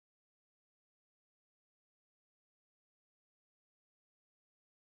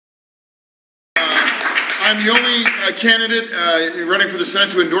I'm the only candidate running for the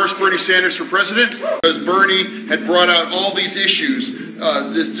Senate to endorse Bernie Sanders for president, because Bernie had brought out all these issues,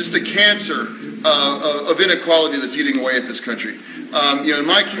 just the cancer of inequality that's eating away at this country. In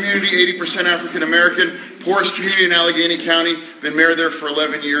my community, 80% African American, poorest community in Allegheny County, been mayor there for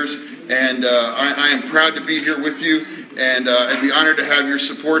 11 years, and I am proud to be here with you, and I'd be honored to have your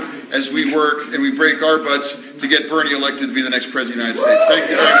support as we work and we break our butts to get Bernie elected to be the next president of the United States. Thank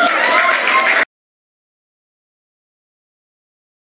you very much.